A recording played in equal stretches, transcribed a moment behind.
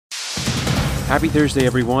Happy Thursday,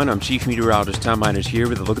 everyone. I'm Chief Meteorologist Tom Miners here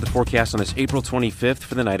with a look at the forecast on this April 25th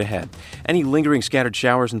for the night ahead. Any lingering scattered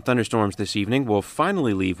showers and thunderstorms this evening will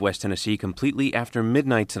finally leave West Tennessee completely after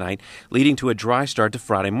midnight tonight, leading to a dry start to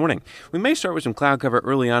Friday morning. We may start with some cloud cover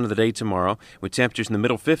early on in the day tomorrow, with temperatures in the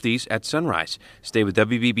middle 50s at sunrise. Stay with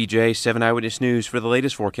WBBJ 7 Eyewitness News for the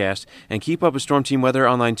latest forecast, and keep up with Storm Team Weather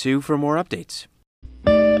Online 2 for more updates.